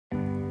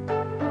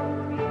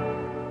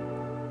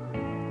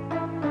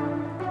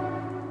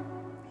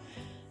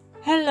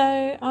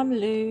Hello, I'm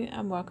Lou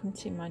and welcome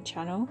to my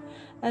channel.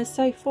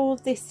 So for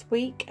this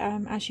week,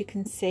 as you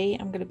can see,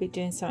 I'm going to be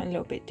doing something a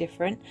little bit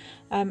different.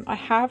 I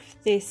have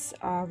this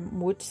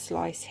wood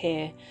slice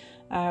here,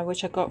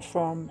 which I got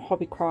from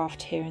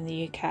Hobbycraft here in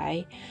the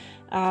UK.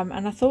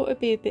 And I thought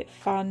it'd be a bit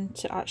fun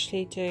to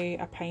actually do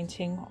a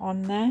painting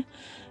on there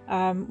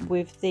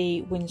with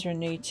the Winsor &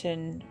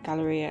 Newton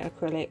Galleria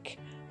acrylic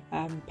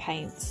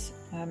paints.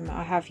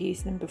 I have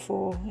used them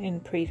before in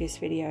previous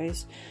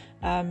videos,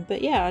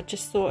 but yeah, I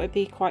just thought it'd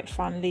be quite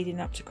fun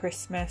leading up to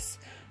Christmas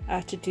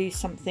to do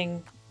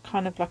something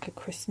kind of like a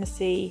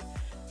Christmassy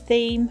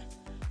theme,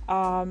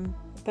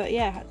 but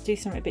yeah, do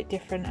something a bit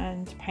different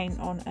and paint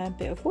on a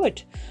bit of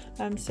wood.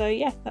 So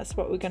yeah, that's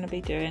what we're going to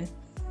be doing.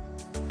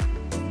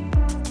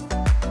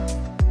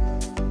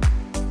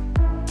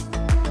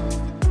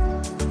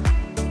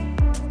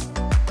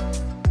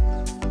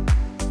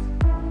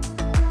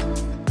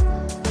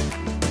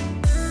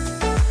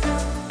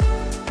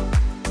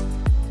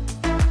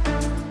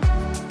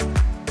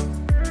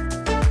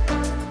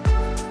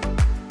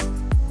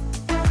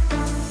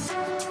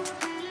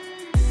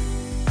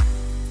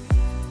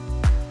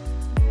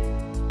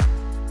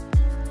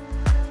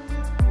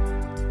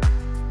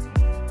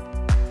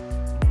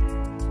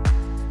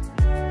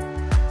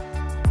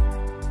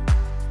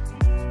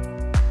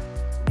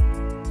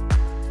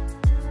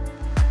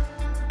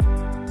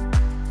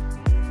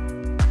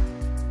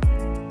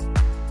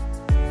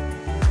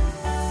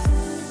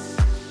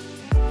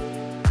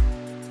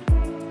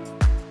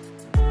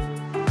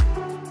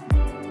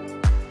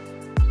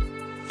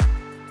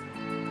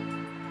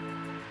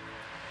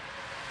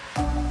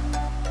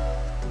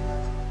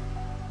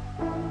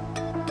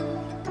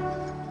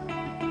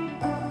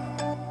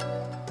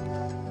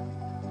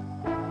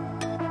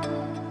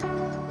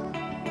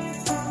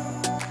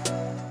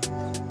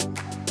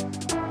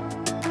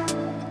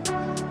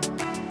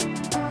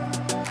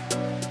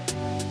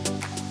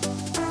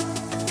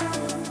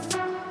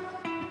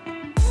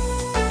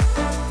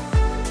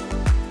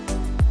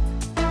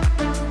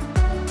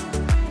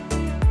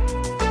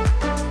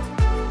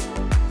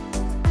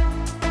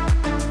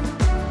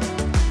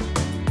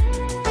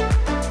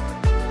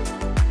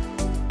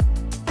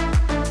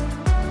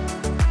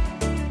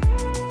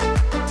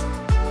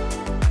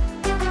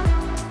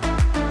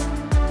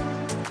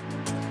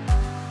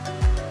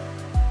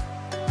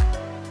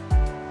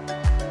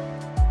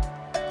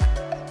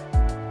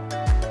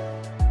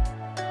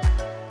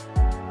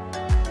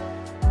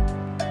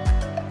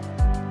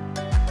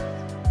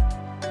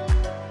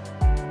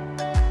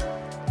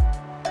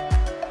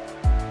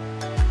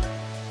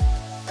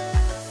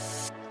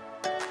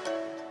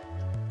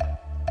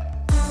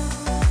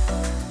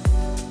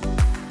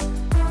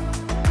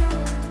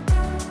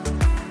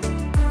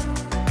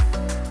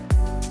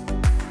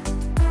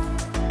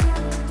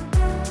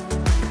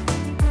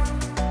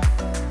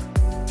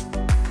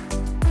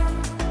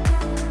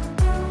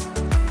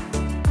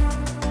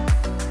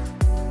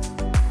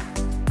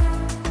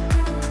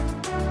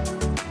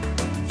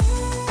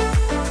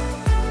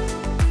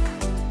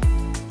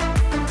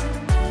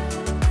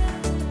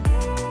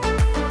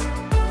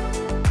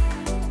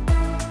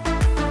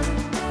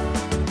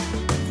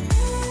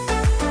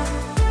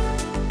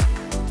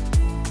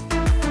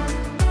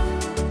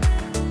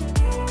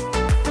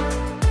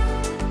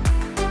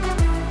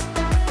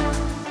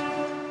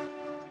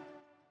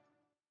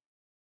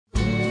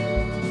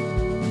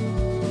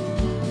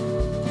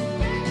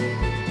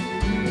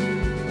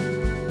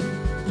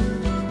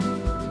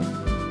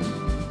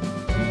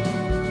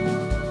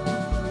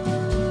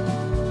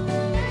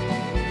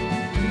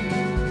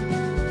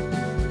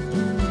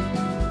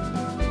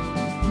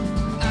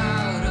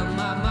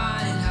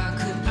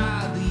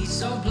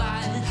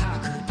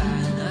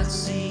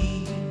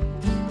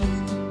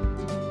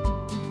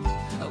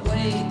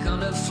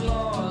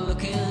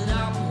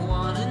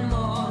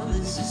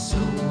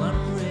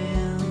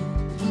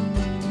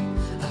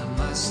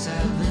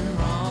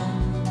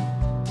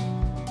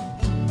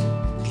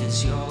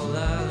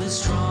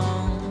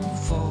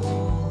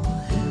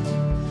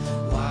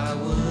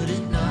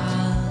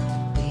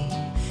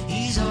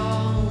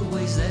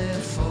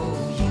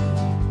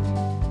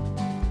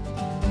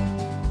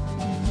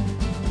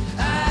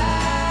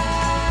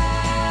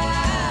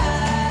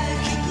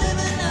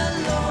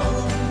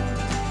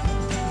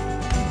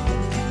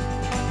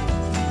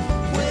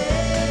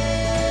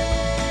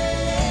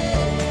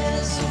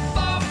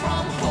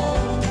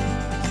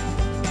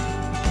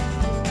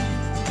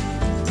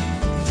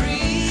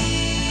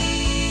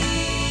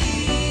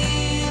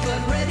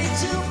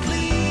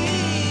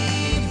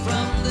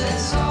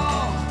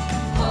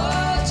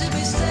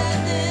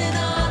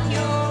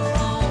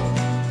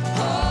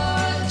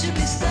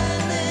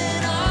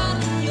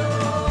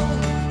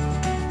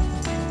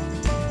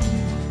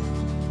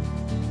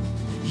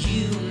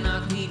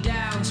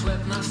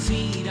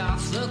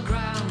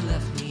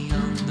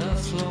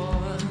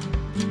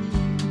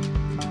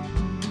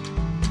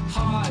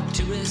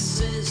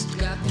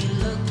 Got me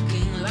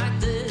looking like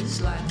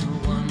this, like no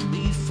one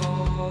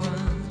before.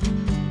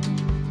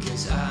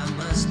 'Cause I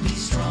must be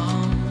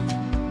strong.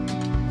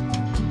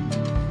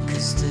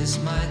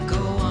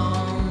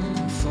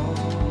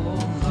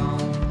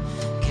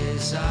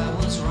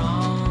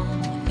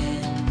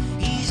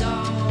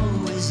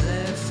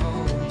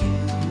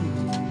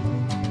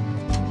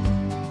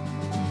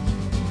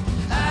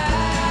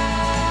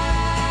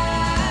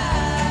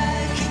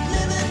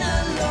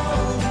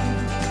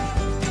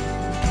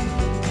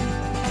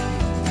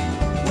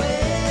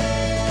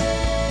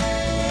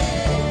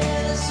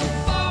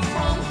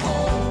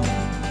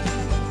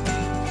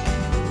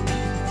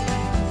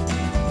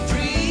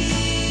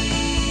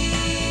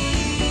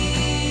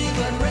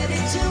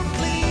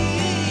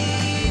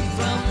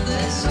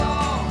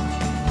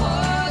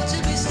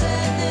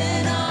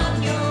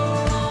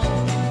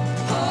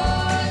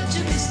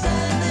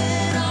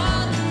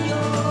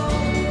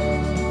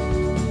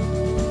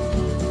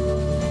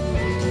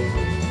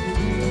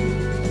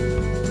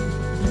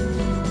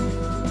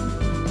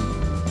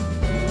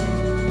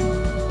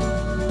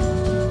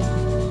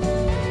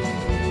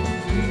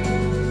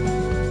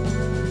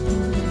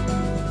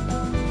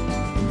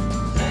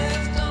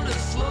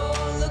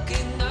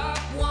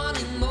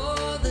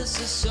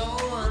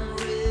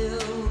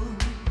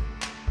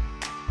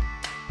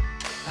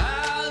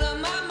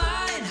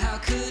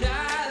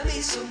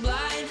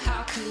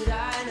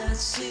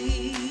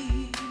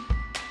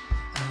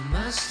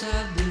 must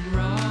have been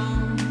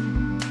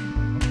wrong,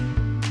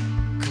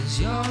 'cause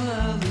your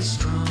love is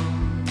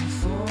strong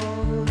for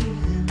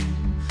him.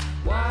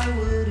 Why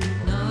would it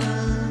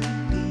not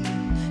be?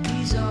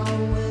 He's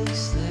always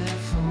there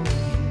for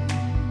you.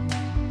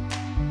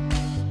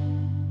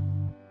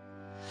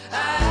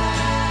 I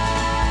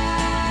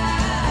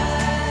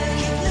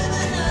keep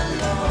living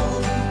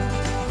alone,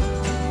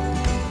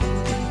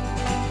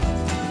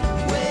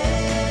 way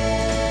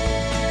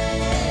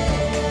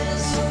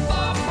so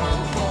far from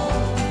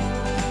home.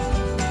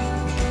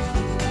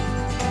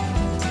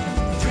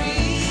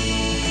 Free,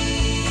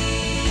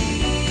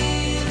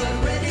 but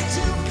ready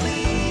to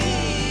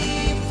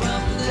flee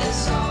from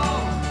this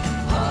all.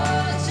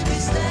 Hard to be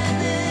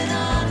standing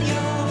on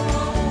your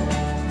own.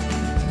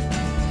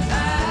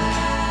 I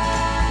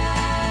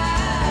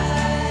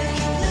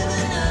keep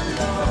living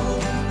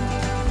alone,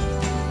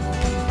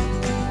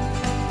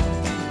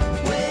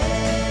 way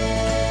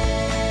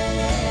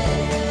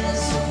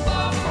so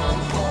far from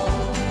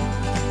home.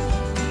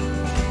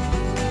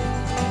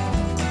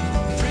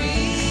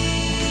 Free,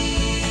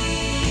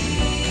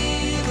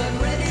 but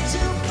ready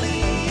to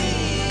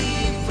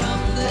flee from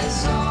this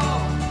all.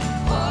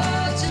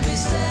 Hard to be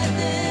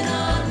standing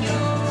on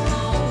your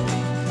own.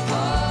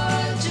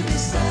 Hard to be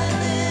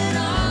standing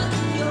on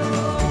your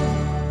own.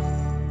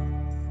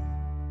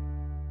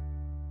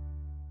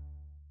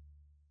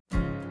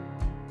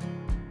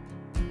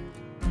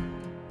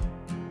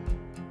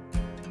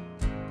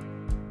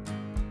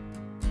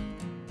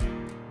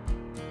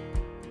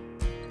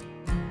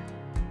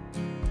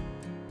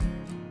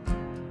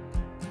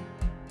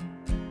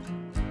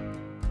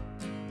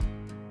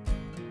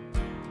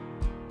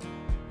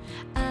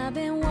 I've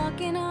been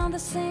walking on the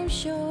same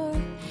shore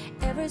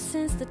ever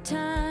since the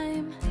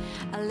time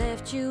I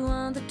left you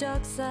on the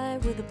dark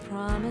side with a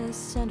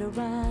promise and a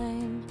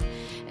rhyme.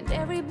 And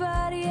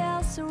everybody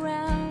else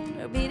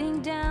around are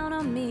beating down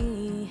on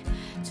me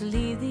to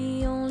leave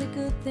the only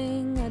good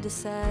thing a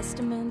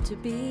disaster meant to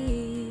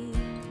be.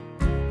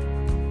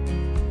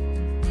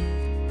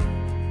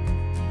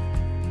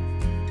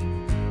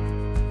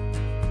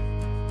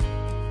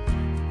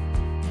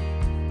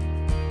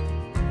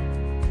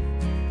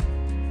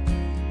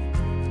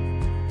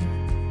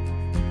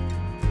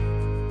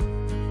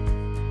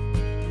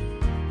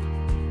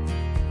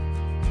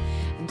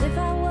 And if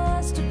I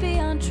was to be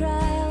on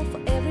trial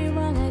for every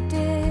wrong I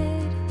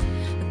did,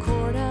 the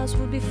courthouse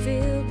would be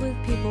filled with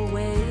people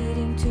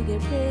waiting to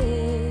get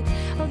rid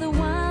of the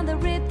one that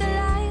ripped their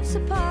lives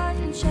apart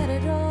and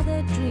shattered all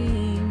their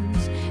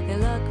dreams. They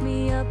lock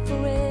me up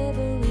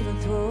forever, even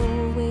throw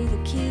away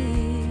the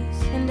keys.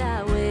 And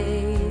I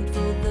wait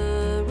for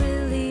the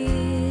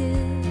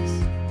release,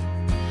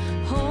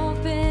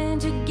 hoping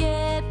to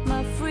get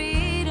my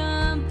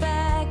freedom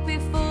back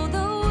before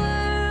the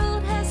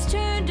world has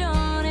turned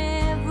on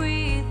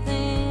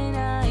everything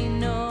I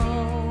know.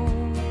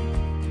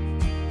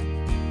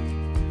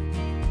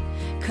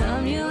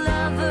 Come, you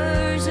lover,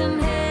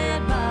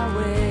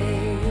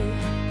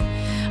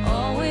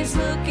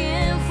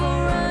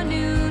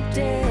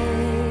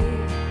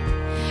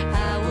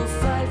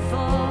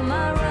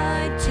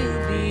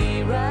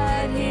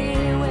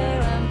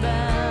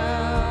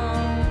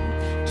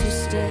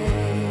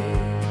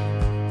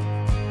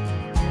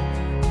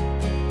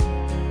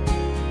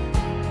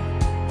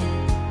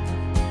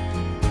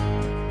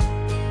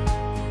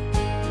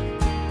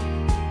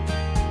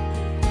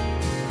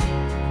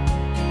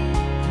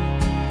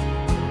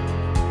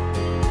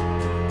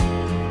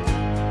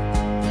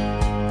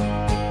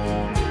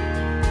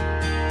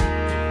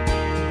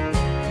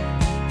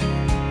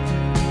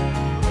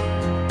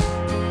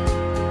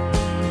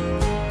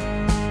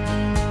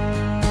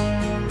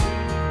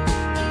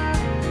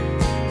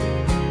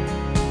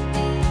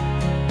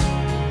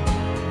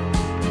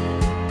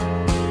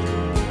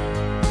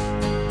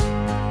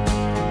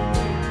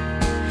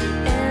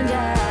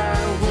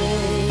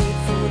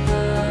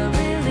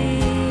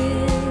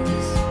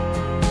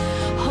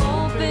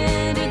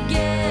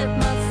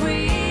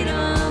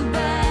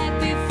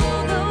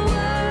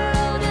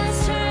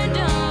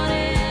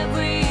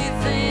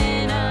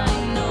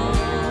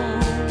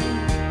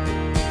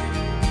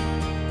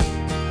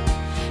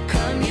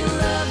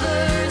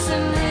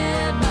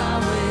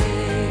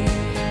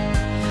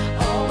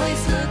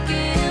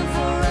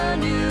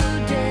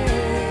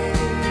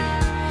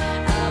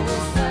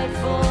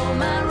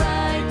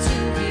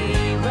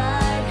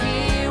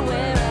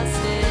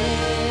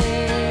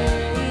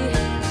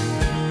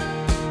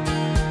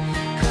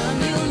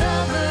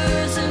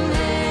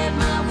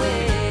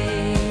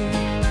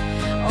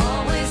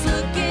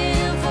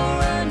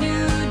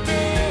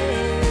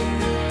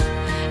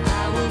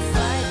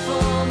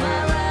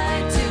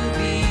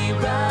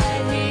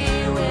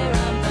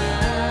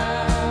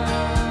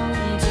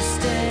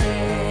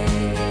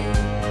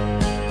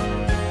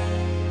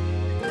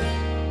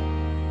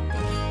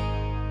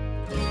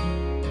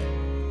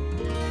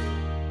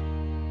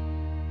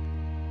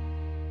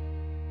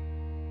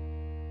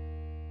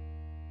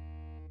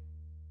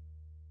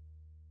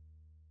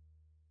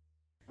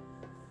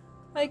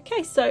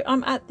 Okay, so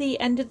I'm at the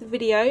end of the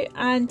video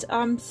and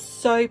I'm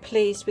so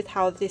pleased with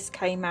how this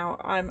came out.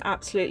 I'm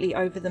absolutely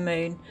over the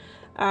moon.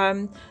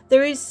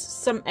 There is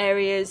some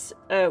areas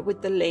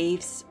with the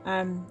leaves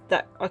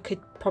that I could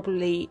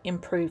probably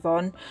improve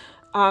on,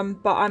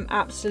 but I'm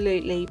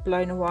absolutely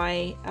blown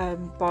away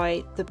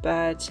by the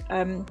bird.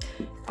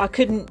 I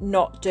couldn't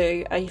not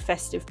do a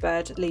festive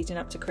bird leading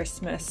up to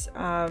Christmas,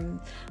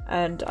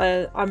 and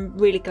I'm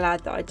really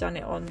glad that I've done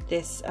it on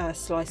this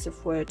slice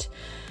of wood.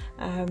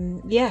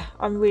 Yeah,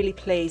 I'm really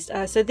pleased.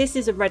 So this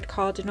is a red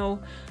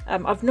cardinal.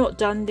 I've not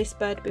done this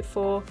bird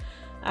before.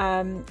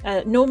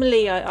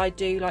 Normally I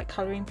do like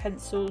colouring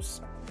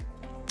pencils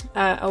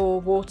or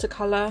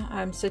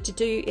watercolour, so to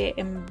do it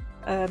in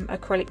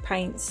acrylic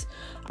paints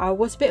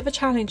was a bit of a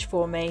challenge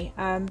for me,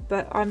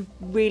 but I'm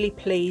really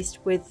pleased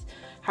with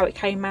how it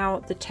came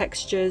out, the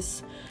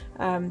textures,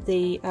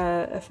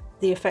 the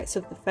effects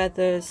of the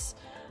feathers,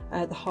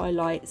 the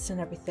highlights and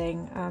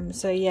everything.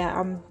 So yeah,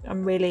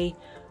 I'm really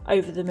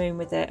over the moon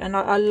with it, and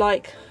I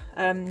like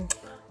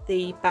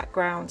the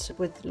background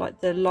with like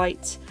the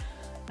light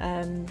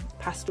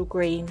pastel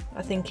green.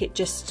 I think it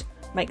just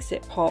makes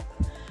it pop.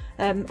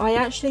 I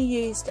actually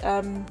used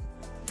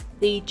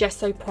the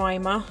gesso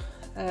primer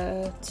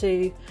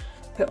to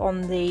put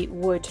on the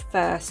wood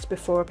first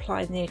before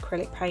applying the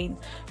acrylic paint,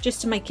 just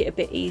to make it a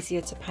bit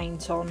easier to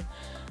paint on,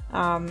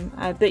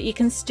 but you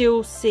can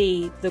still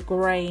see the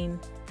grain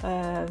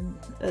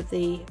of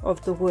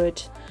the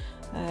wood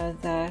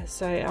there,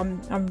 so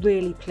I'm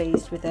really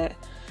pleased with it,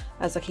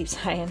 as I keep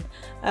saying.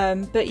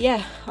 But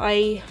yeah,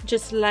 I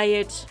just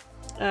layered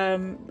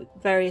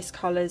various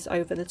colours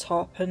over the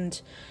top,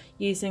 and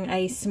using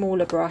a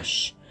smaller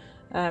brush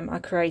I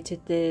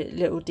created the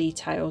little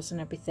details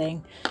and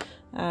everything,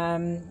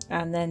 and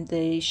then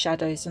the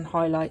shadows and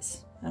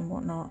highlights and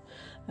whatnot.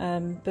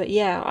 But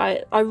yeah,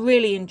 I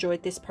really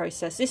enjoyed this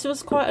process. This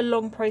was quite a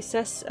long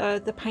process.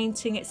 The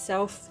painting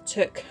itself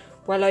took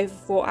well over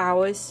 4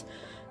 hours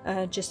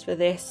just for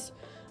this,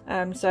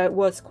 so it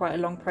was quite a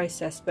long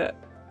process, but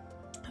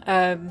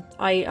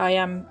I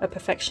am a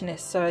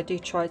perfectionist, so I do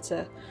try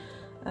to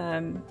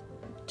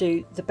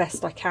do the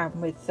best I can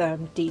with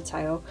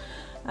detail.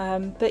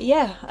 But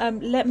yeah,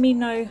 let me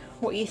know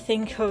what you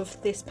think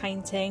of this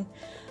painting,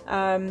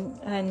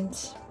 and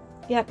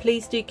yeah,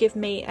 please do give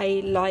me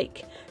a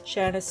like,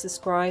 share and a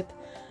subscribe,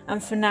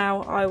 and for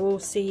now I will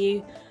see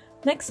you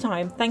next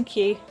time. Thank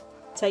you,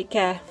 take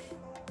care,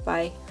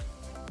 bye.